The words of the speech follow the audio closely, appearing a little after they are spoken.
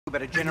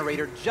at a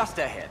generator just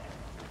ahead.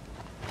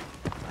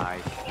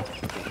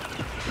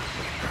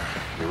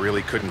 You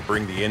really couldn't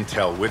bring the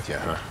intel with you,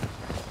 huh?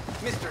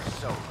 Mr.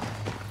 Solo.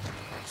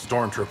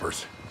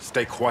 Stormtroopers,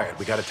 stay quiet.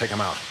 We gotta take them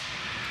out.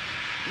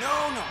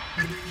 No,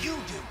 you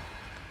do.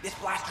 This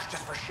blaster's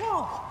just for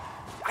show.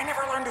 I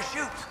never learned to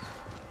shoot.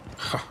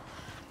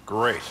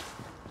 Great.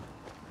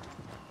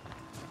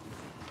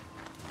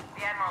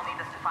 The Admiral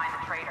needs us to find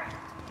the traitor.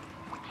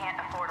 We can't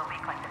afford a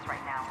leak like this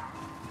right now.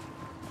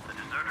 The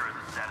deserter is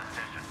in status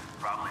station,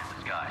 probably in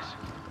disguise.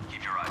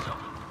 Keep your eyes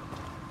open.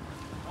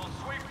 We'll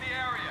sweep the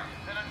area,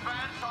 then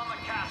advance on the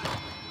castle.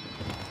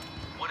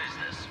 What is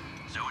this?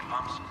 Sewage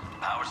pumps?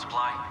 Power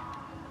supply?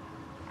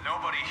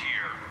 Nobody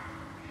here.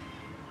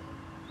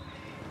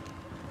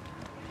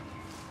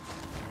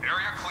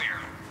 Area clear.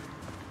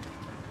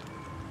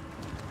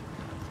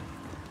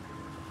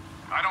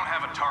 I don't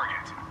have a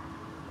target.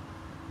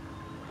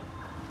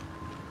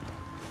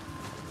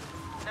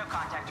 No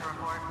contact to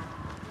report.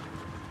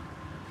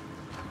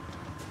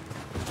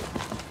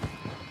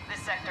 This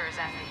sector is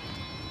empty.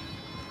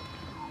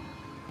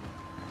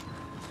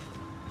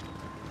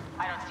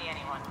 I don't see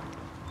anyone.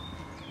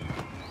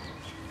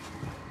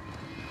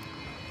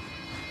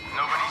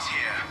 Nobody's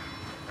here,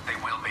 but they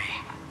will be.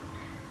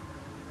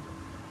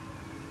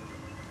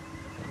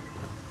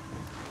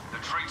 The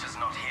traitor's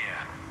not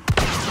here.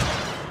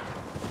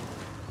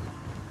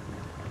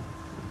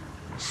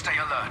 Stay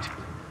alert.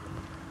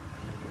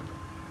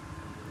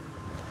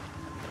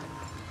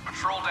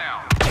 Patrol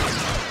down.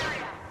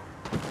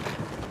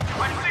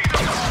 I see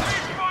them!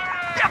 Cease fire!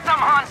 Get them,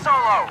 Han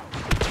Solo!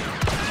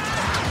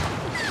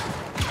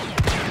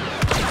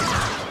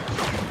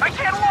 I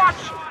can't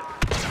watch!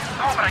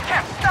 Oh, but I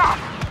can't stop!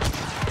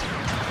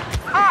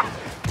 Ah!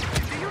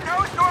 Do you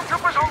know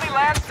Stormtroopers only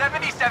land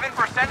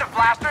 77% of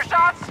blaster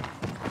shots?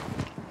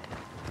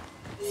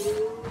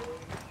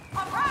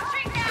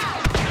 Approaching now!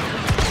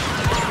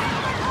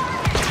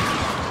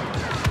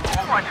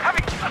 Oh, I'm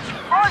having such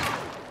fun!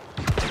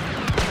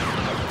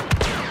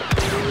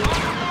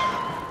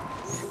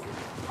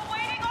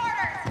 Awaiting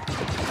orders!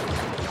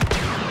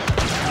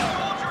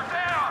 Soldier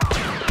down!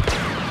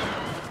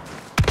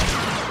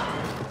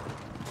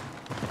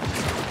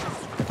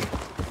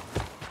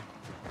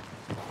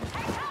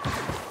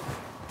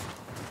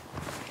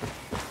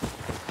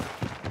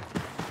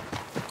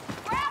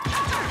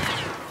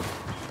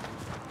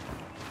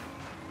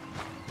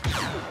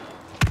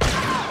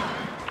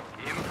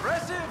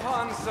 Impressive,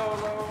 Han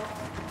Solo.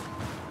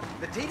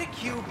 The data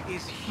cube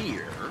is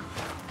here,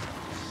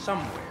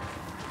 somewhere.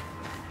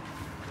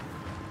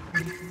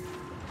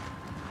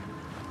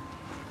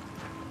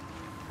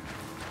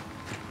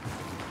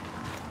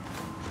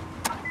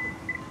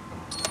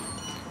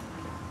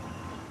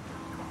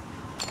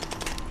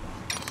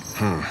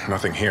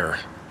 Nothing here.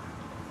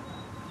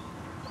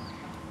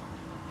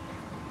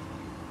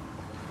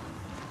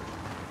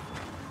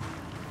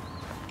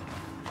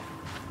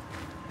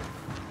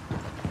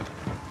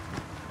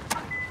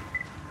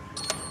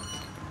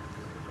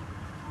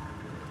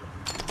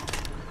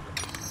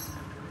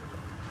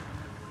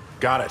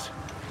 Got it.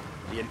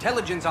 The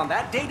intelligence on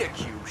that data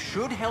cube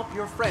should help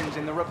your friends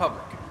in the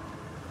Republic.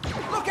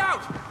 Look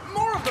out!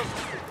 More of them!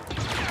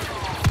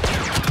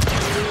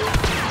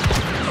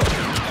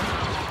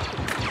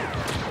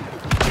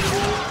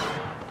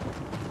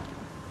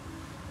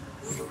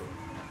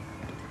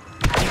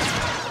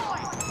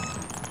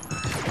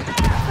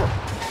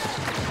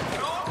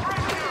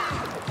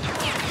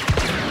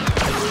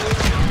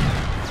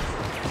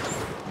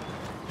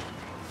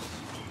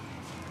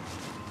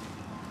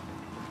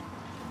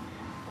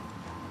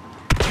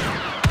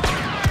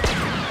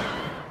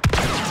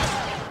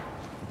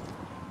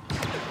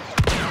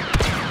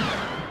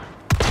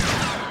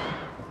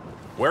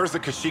 Where's the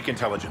Kashyyyk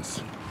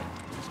intelligence?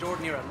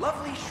 Stored near a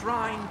lovely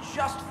shrine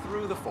just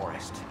through the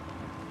forest.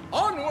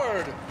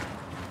 Onward!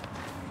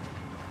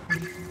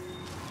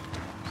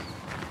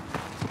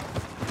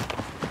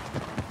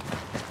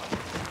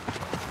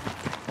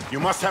 You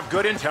must have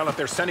good intel if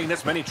they're sending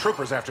this many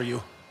troopers after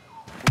you.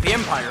 The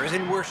Empire is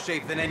in worse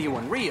shape than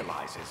anyone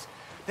realizes.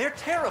 They're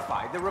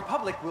terrified the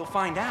Republic will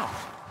find out.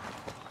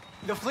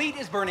 The fleet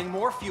is burning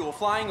more fuel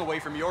flying away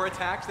from your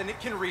attacks than it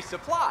can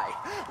resupply.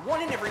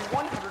 1 in every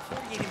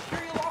 148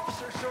 Imperial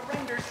officers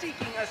surrender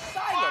seeking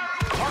asylum.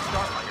 Our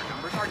Starfighter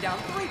numbers are down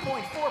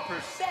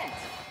 3.4%.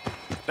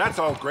 That's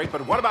all great,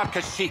 but what about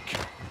Kashyyyk?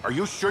 Are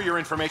you sure your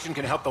information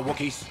can help the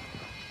Wookiees?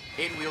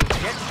 It will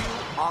get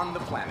you on the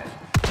planet.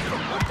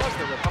 What does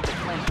the Republic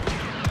plan to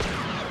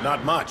do?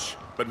 Not much,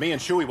 but me and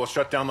Chewie will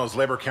shut down those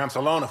labor camps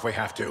alone if we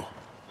have to.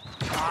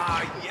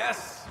 Ah,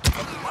 yes!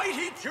 The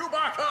mighty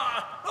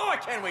Chewbacca! Oh, I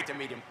can't wait to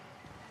meet him.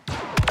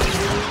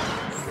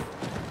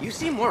 You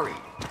seem worried.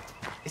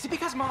 Is it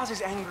because Maz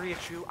is angry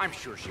at you? I'm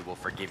sure she will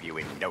forgive you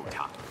in no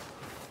time.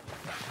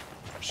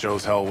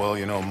 Shows how well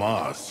you know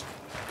Maz.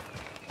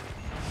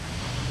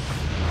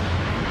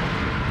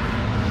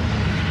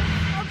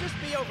 I'll just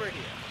be over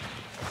here.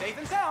 Safe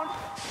and sound.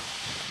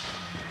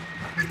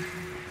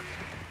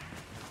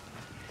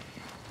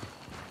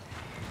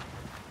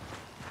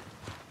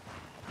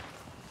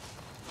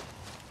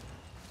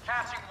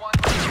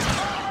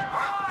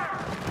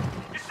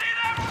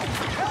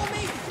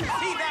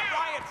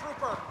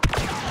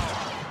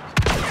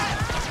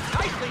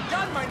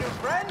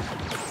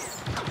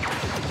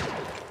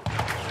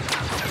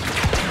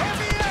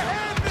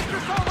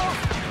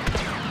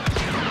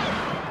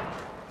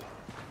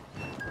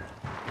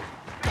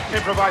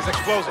 improvise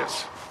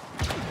explosives.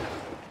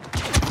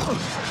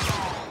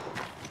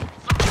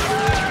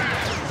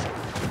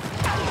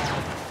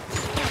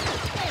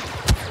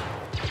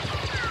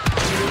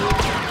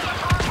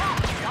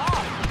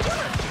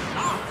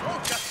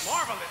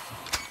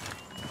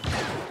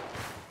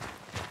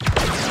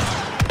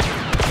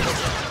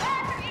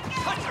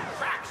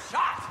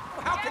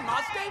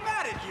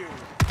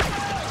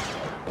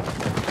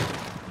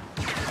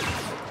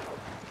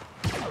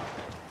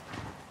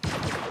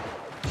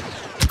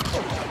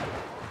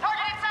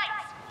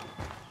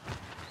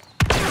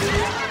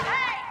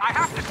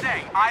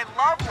 I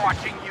love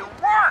watching you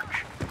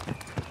work!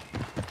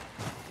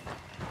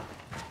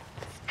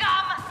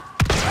 Scum!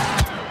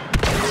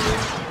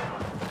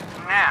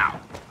 Now,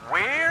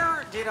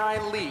 where did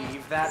I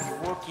leave that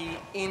Wookiee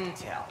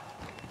intel?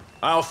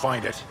 I'll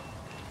find it.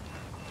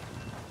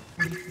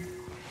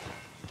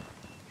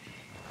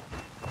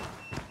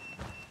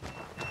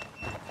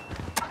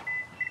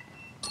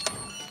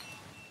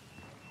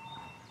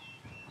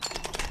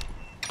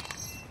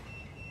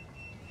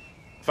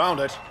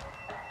 Found it.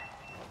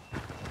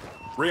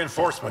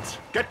 Reinforcements.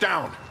 Get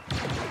down.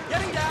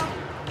 Getting down!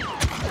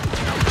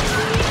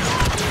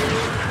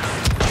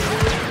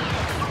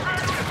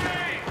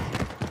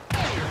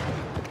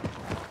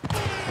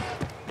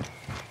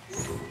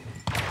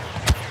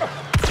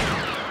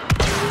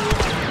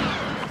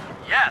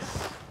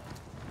 Yes!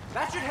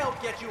 That should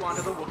help get you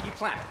onto the Wookiee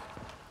planet.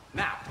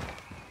 Now,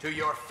 to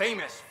your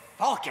famous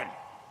Falcon.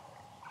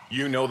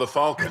 You know the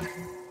Falcon.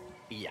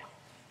 Yeah.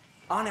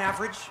 On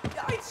average,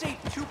 I'd say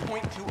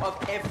 2.2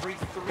 of every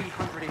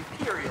 300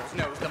 Imperials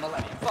knows the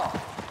Millennium Falcon.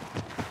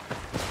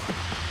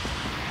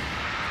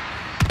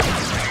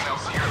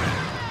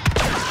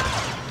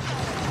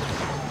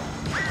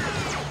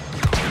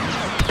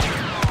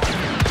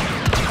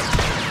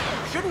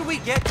 Shouldn't we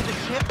get to the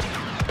ship?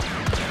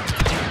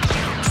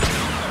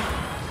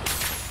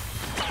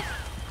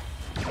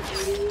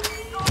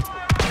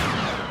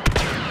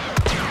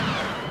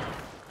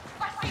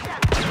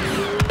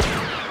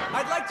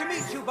 I'd like to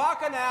meet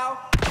Chewbacca now.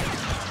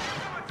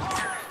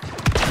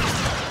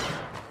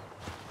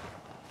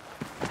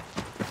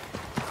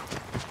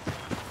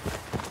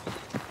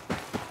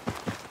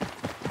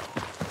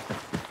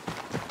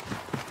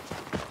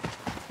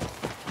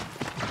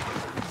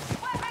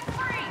 Weapon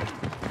free!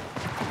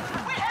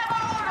 We have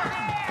order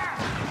here!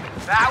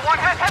 That one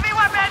has heavy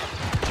weapons!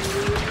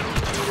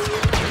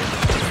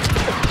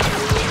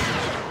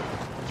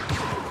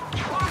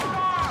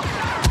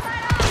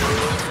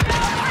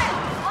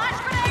 Launch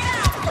grenade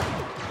out!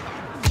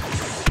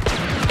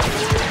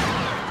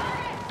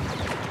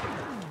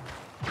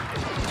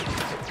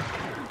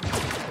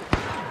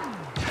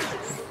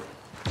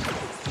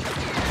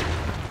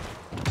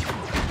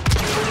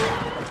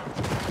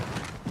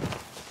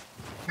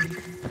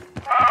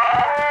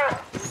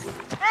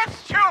 It's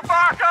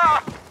Chewbacca!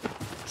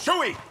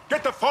 Chewie,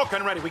 get the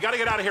Falcon ready. We gotta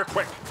get out of here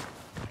quick.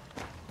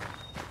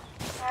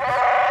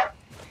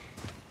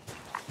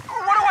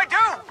 What do I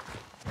do?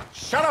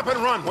 Shut up and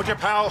run, would you,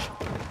 pal?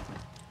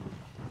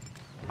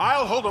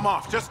 I'll hold them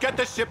off. Just get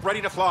the ship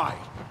ready to fly.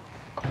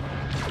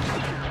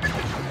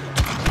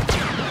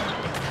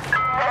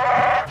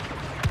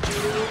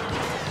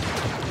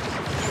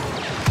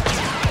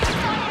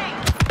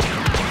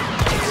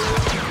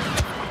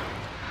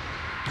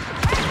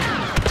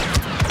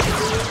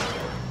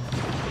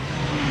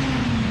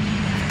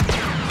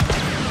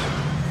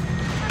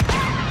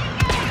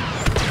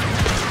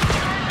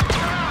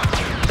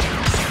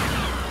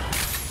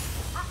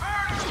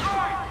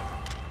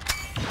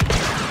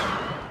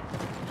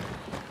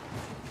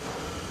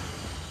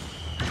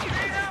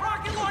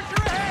 Rocket launcher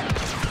ahead!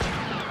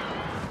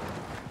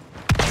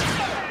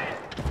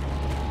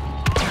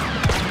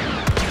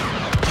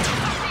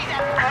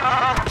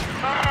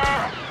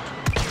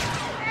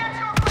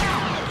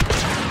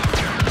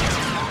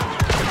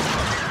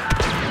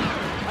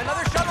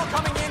 Another shuttle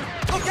coming in!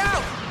 Look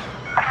out!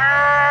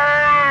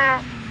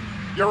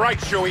 You're right,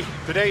 Chewie.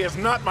 Today is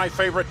not my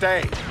favorite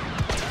day.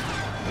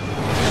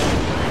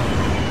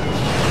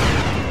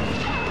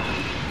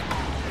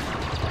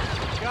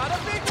 Got a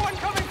big one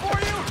coming for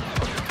you!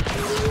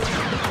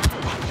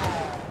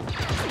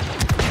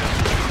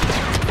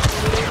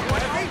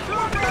 Heavy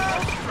through, bro!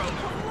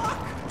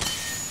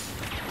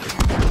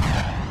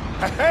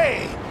 Hey!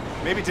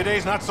 Maybe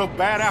today's not so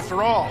bad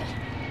after all.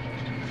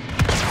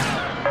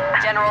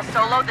 General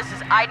Solo, this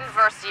is Iden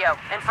Versio.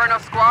 Inferno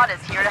Squad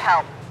is here to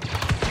help.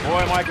 Boy,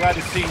 am I glad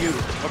to see you.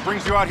 What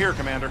brings you out here,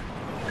 Commander?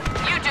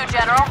 You do,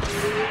 General.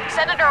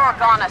 Senator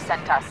Organa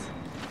sent us.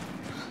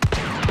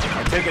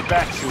 I take it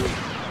back, Chewie.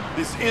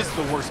 This is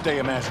the worst day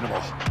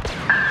imaginable.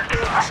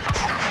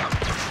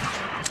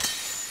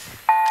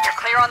 You're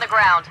clear on the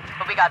ground,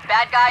 but we got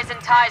bad guys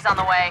and ties on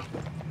the way.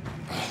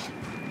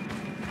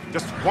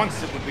 Just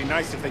once it would be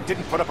nice if they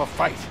didn't put up a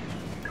fight.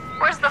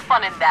 Where's the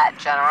fun in that,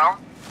 General?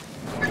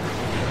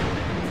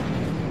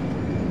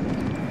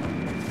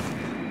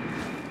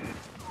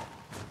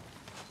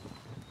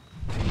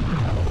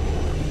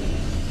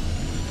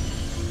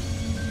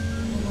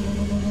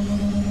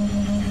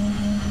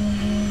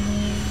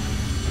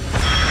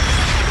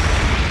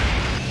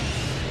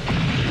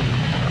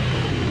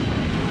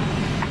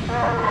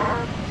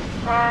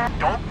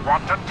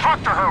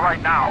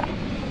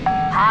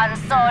 Han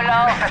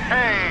Solo.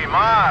 Hey,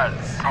 Maz!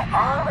 I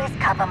always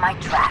cover my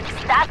tracks.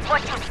 That's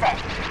what you said.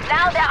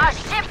 Now there are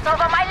ships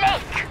over my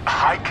lake.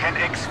 I can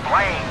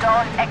explain.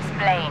 Don't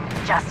explain.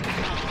 Just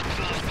clean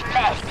this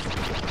mess.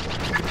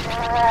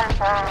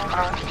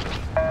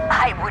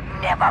 I would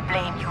never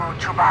blame you,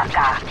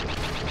 Chewbacca.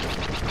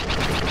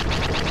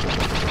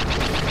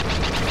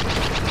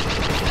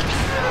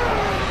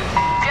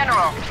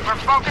 General,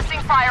 we're focusing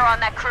fire on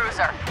that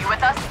cruiser. You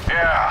with us?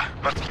 Yeah,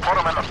 let's put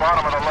him in the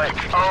bottom of the lake.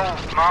 Oh,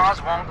 Maz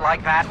won't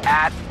like that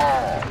at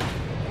all.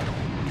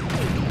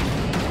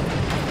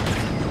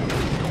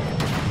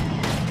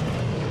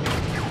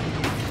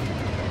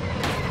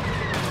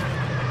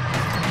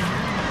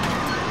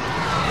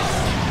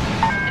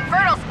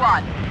 Inferno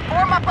Squad,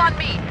 form up on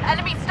me.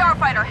 Enemy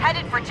starfighter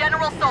headed for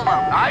General Solo.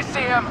 I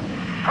see him.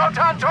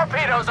 Proton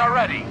torpedoes are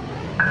ready.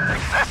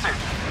 Excessive,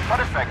 but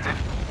effective.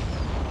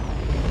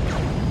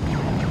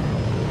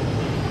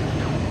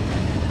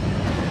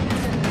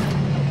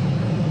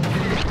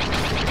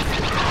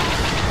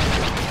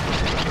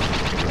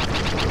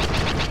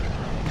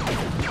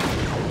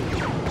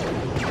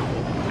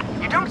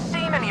 You don't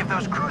see many of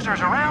those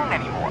cruisers around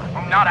anymore.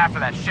 Well, not after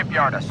that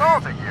shipyard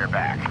assault a year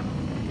back.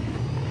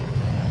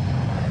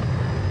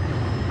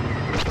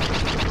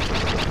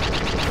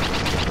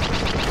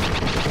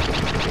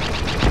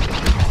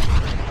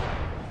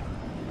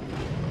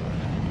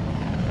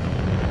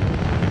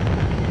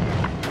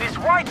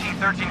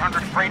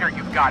 YT-1300 freighter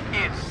you've got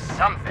is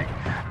something,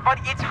 but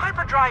its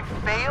hyperdrive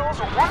fails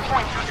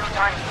 1.22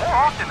 times more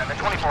often than the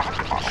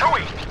 2400 model.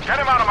 Chewie, get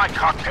him out of my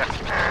cockpit.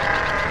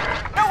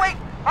 No, wait,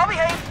 I'll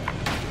behave.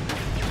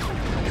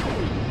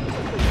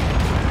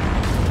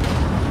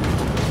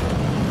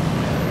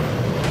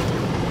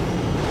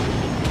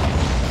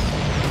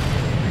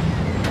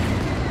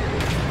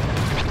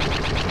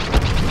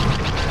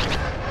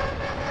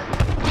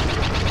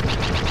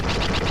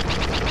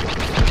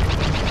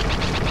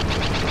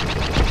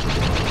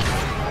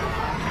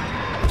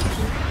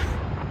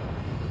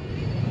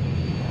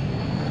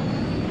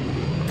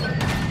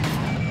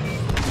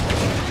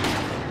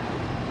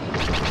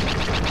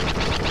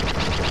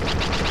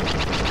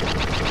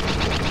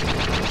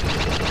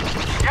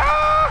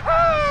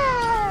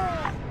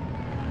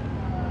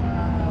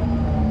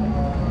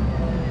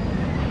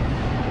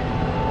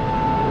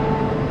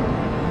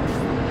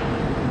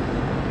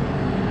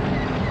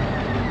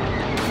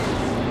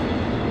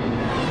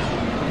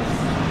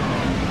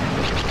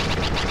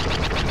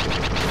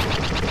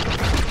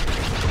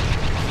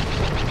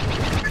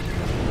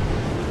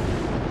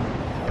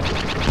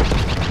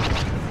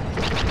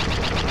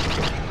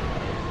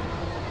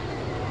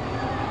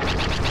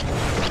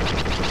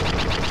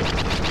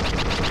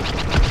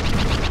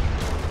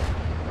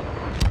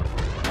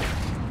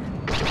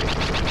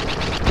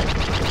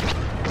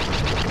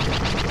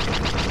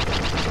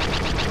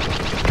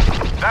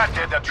 That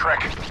did the trick.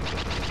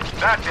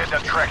 That did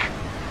the trick.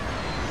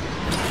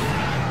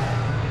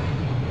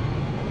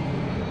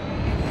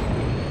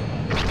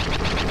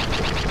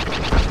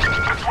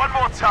 It's one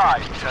more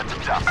time, turn to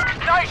dusk.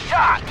 Nice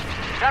shot!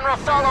 General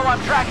Solo, I'm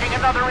tracking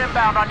another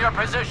inbound on your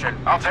position.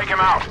 I'll take him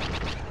out.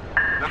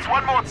 That's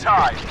one more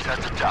time,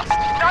 turn to dusk.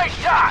 Nice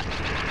shot!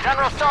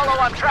 General Solo,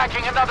 I'm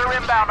tracking another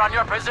inbound on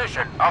your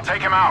position. I'll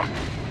take him out.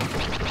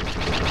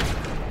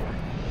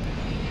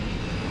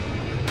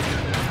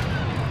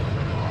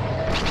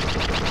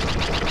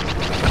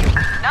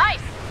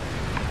 Nice!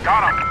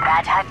 Got him.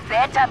 That had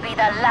better be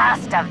the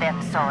last of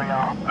them,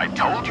 Solo. I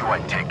told you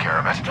I'd take care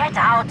of it. Get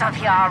out of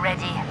here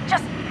already.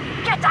 Just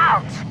get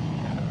out!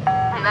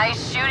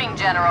 Nice shooting,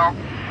 General.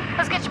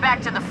 Let's get you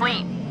back to the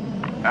fleet.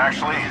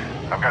 Actually,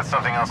 I've got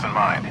something else in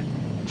mind.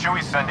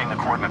 Chewie's sending the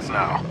coordinates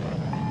now.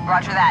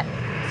 Roger that.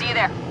 See you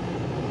there.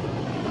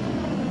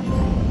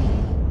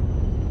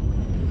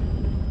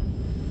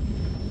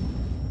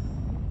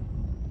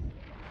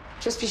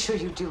 Just be sure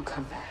you do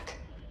come back.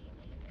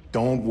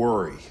 Don't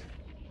worry.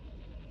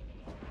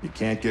 You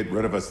can't get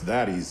rid of us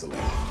that easily.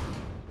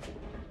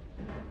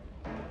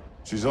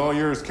 She's all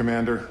yours,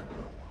 Commander.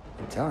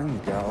 I'm telling you,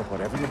 Del,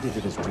 whatever you did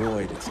to this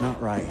droid, it's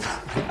not right.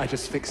 I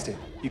just fixed it.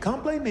 You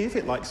can't blame me if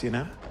it likes you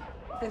now.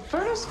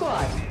 Inferno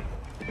Squad.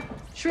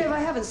 Shriv, I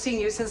haven't seen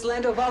you since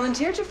Lando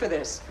volunteered you for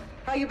this.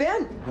 How you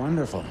been?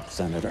 Wonderful,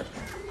 Senator.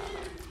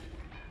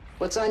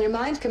 What's on your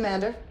mind,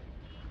 Commander?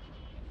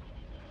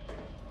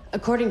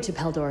 According to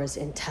Peldora's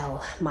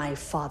intel, my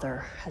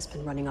father has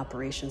been running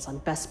operations on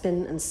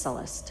Bespin and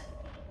Sullust.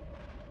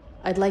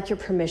 I'd like your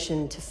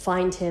permission to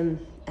find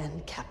him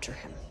and capture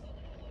him.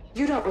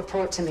 You don't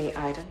report to me,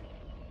 Iden.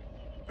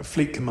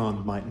 Fleet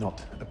Command might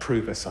not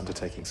approve us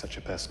undertaking such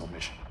a personal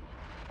mission.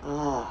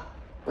 Ah,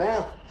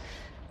 well,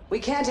 we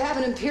can't have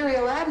an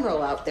Imperial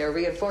Admiral out there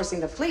reinforcing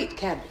the fleet,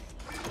 can we?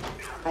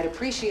 I'd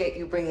appreciate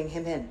you bringing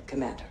him in,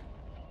 Commander.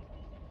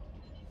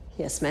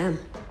 Yes, ma'am.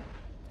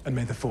 And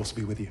may the Force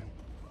be with you.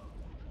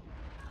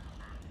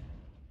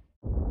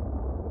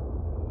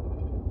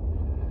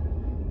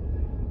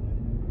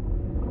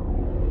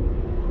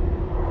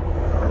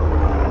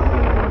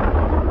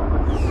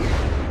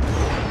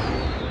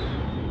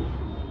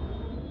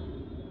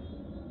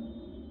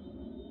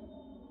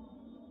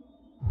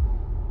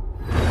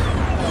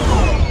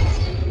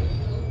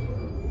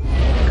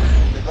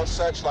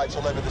 searchlights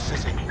all over the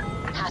city.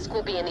 Hask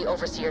will be in the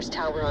Overseer's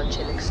Tower on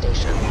Chinook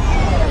Station.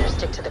 Better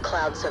stick to the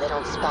clouds so they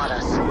don't spot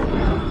us.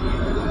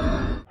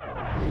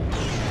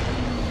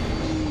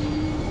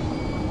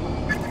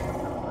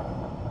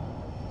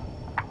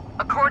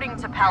 According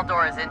to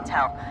Paldora's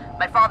intel,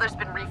 my father's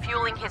been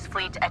refueling his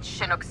fleet at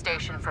Chinook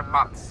Station for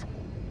months.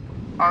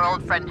 Our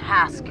old friend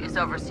Hask is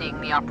overseeing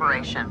the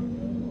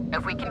operation.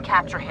 If we can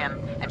capture him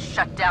and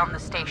shut down the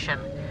station,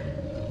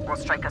 we'll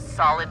strike a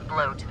solid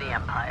blow to the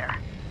Empire.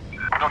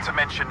 Not to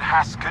mention,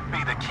 Hask could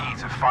be the key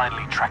to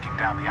finally tracking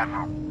down the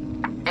Admiral.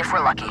 If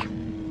we're lucky.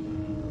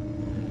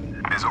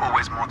 There's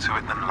always more to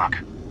it than luck.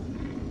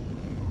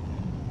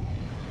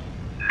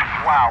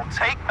 Wow,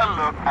 take a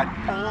look at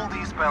all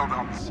these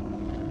Beldons.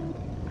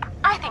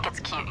 I think it's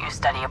cute you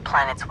study a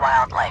planet's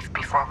wildlife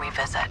before we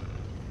visit.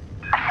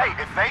 Hey,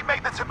 if they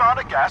make the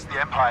Tabana gas the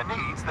Empire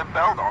needs, the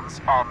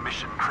Beldons are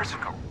mission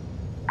critical.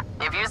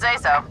 If you say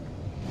so.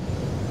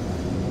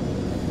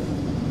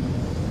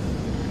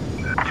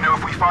 You know,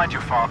 if we find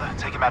your father,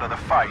 take him out of the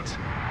fight,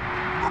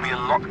 we'll be a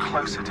lot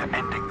closer to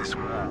ending this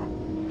war.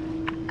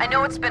 I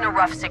know it's been a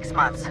rough 6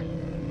 months,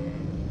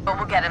 but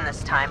we'll get him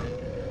this time.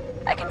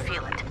 I can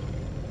feel it.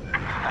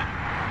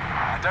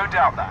 I don't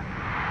doubt that.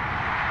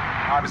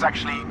 I was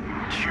actually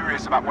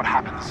curious about what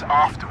happens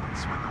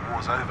afterwards when the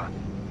war's over.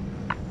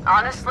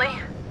 Honestly,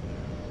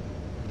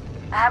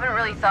 I haven't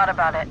really thought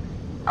about it.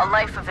 A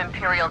life of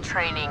Imperial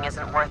training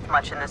isn't worth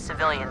much in the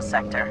civilian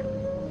sector.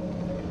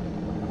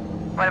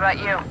 What about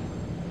you?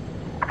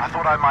 I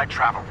thought I might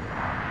travel.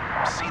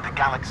 See the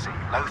galaxy,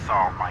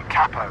 Lothal, my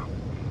capo.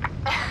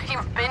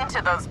 You've been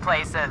to those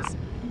places.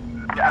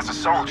 Yeah, as a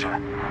soldier,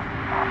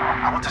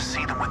 I want to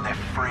see them when they're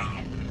free.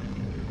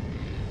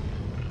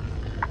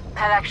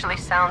 That actually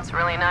sounds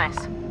really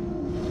nice.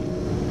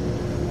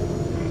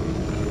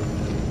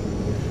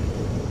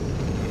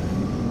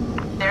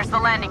 There's the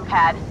landing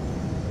pad.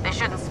 They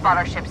shouldn't spot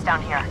our ships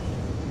down here.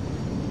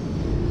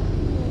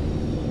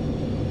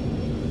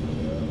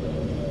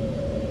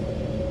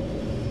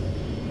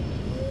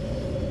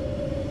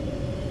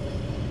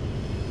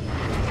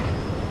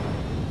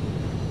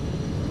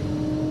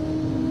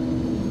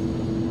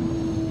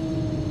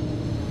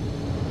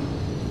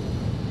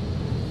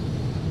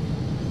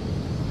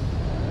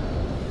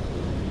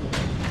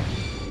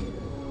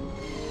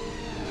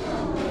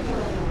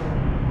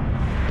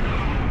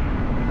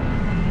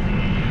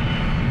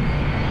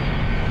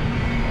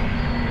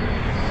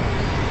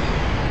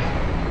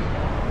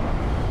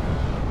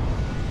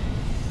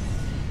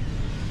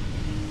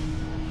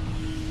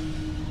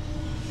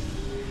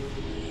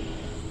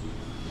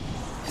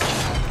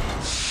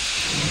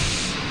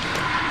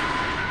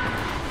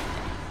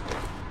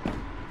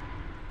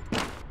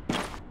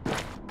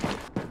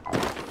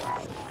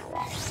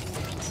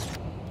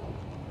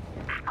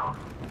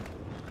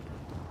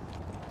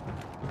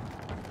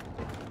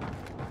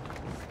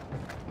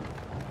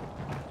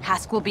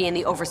 Hask will be in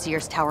the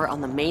Overseer's Tower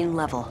on the main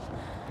level.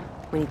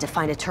 We need to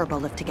find a turbo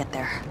lift to get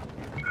there.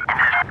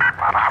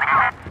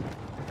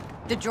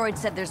 The droid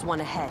said there's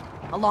one ahead,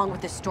 along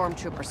with the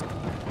stormtroopers.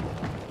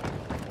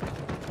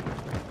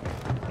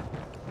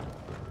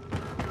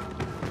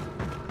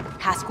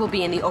 Hask will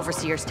be in the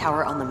Overseer's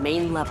Tower on the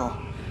main level.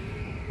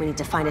 We need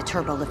to find a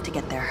turbo lift to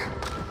get there.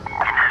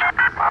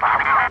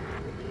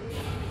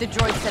 The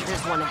droid said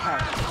there's one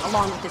ahead,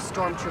 along with the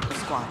stormtrooper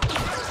squad.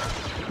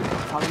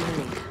 Follow my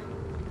lead.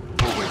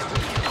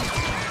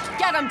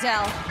 Get him,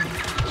 Del!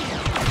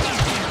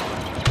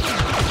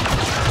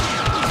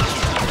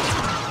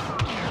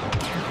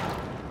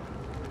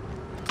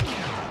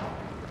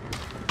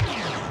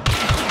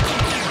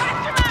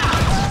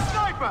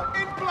 Sniper,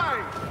 in play!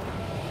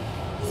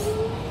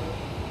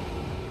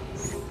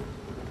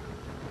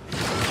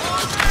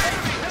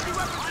 Heavy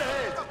weapons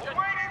ahead!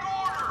 Awaiting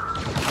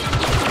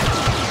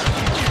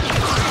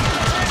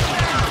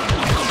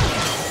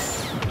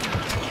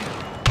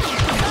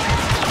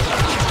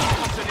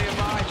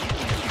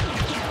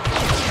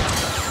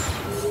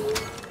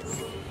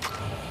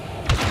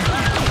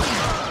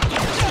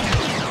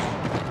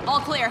All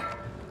clear.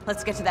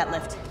 Let's get to that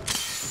lift.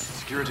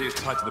 Security is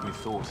tighter than we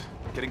thought.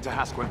 Getting to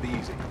Hask won't be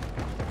easy.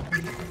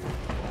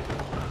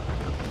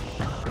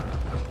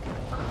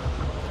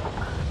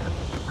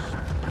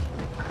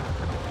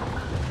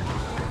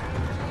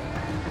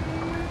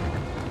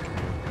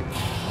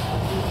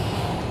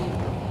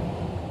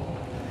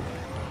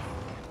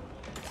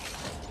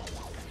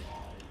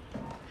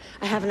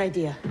 I have an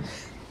idea.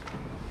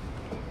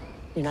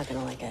 You're not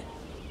gonna like it.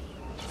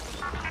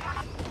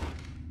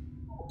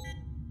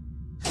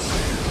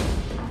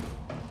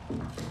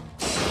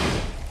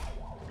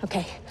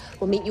 Okay,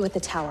 we'll meet you at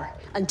the tower.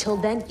 Until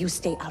then, you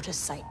stay out of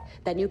sight.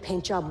 That new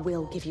paint job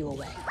will give you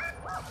away.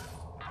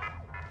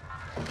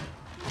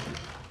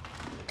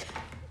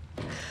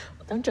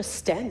 Well, don't just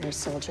stand there,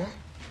 soldier.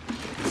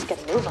 Let's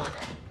get a move on.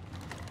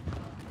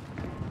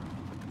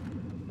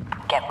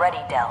 Get ready,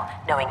 Del.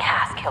 Knowing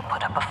Hask, he'll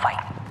put up a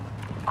fight.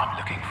 I'm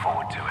looking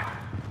forward to it.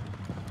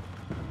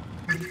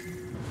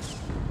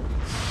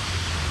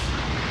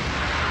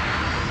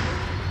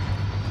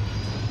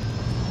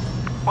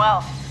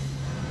 Well,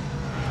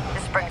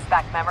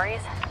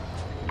 memories?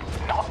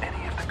 Not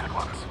any of the good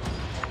ones.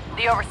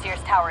 The Overseer's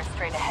tower is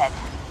straight ahead.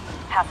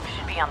 Hask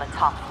should be on the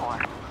top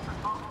floor.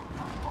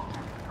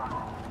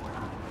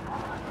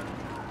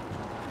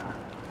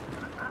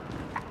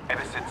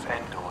 Ever since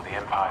Endor, the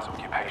Empire's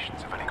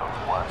occupations have only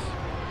gotten worse.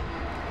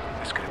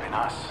 This could have been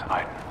us,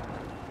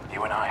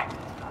 you and I.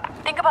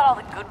 Think about all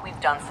the good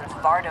we've done since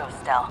Vardo,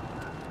 Stel.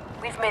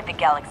 We've made the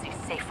galaxy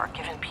safer,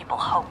 given people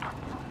hope.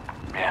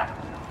 Yeah.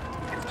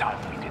 It's time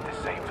we did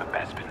the same for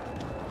Bespin.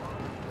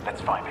 Let's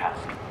find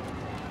Hask.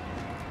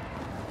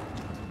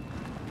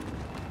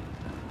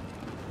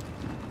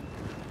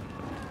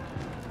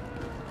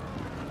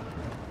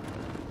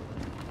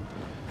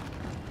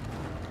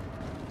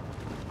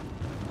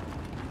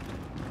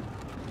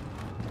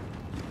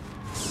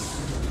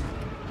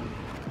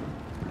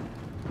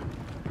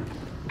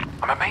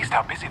 I'm amazed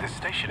how busy this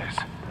station is.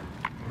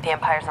 The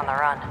Empire's on the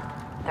run.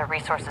 Their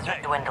resources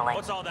are dwindling.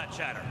 What's all that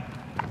chatter?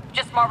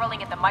 Just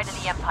marveling at the might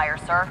of the Empire,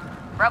 sir.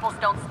 Rebels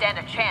don't stand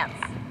a chance.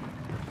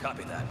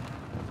 Copy that.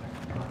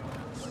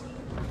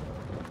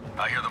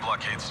 I hear the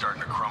blockade's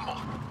starting to crumble.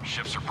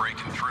 Ships are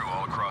breaking through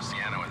all across the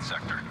Anoan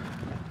sector.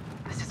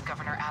 This is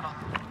Governor Adel.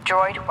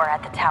 Droid, we're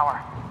at the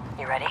tower.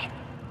 You ready?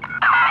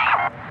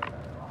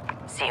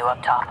 See you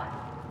up top.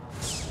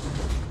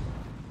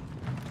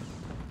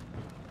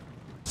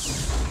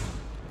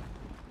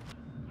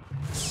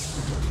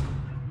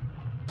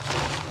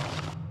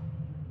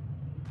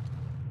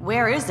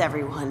 Where is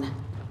everyone?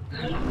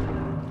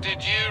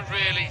 Did you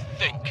really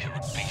think it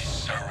would be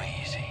so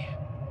easy?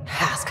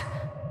 Hask.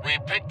 We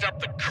picked up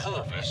the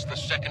Corvus the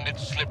second it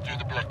slipped through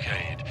the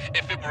blockade.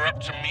 If it were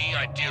up to me,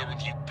 I'd deal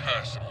with you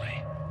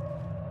personally.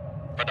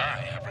 But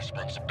I have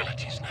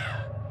responsibilities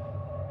now.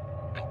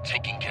 And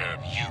taking care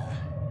of you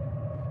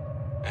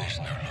is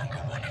no longer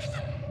one of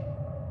them.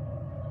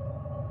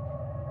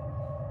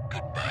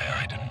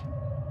 Goodbye, Iden.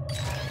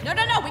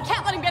 No, we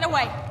can't let him get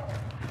away!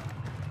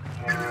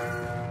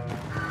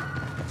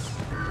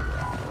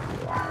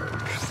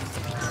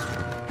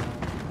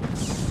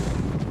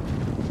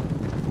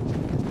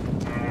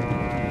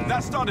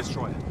 That Star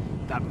Destroyer,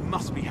 that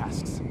must be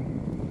Hask's.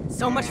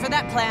 So much for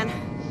that plan.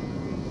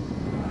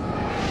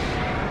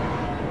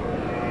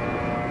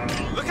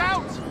 Look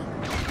out!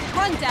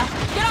 Run,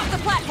 Death! Get off the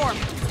platform!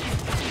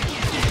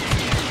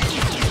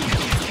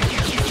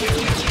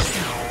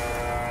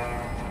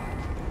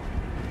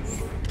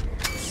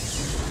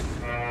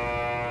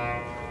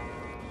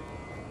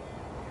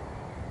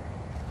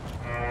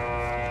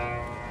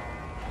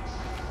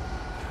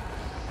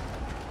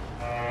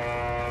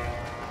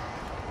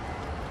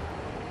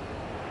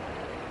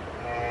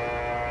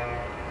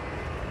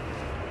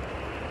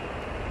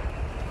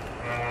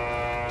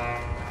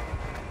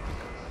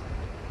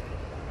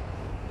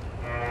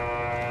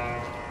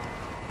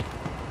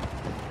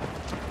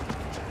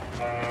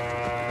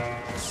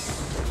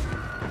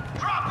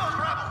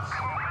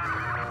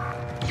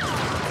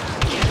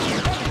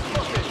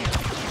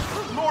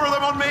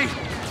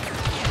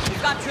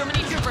 We've got too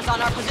many troopers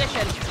on our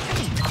position.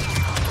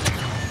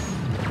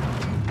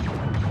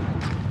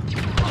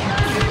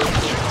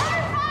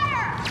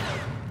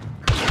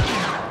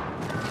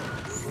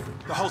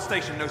 The whole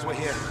station knows we're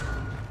here.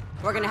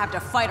 We're gonna have to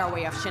fight our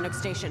way off Chinook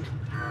Station.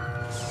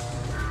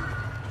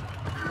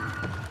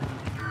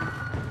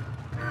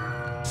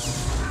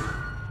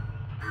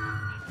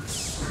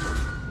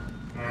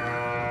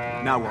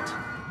 Now what?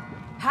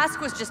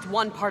 Hask was just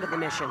one part of the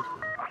mission.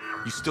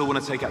 You still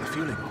want to take out the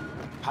fueling hole?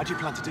 How do you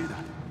plan to do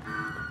that?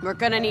 We're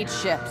gonna need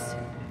ships.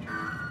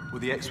 Well,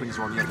 the X-Wings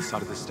are on the other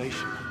side of the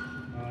station.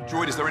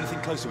 Droid, is there anything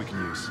closer we can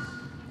use?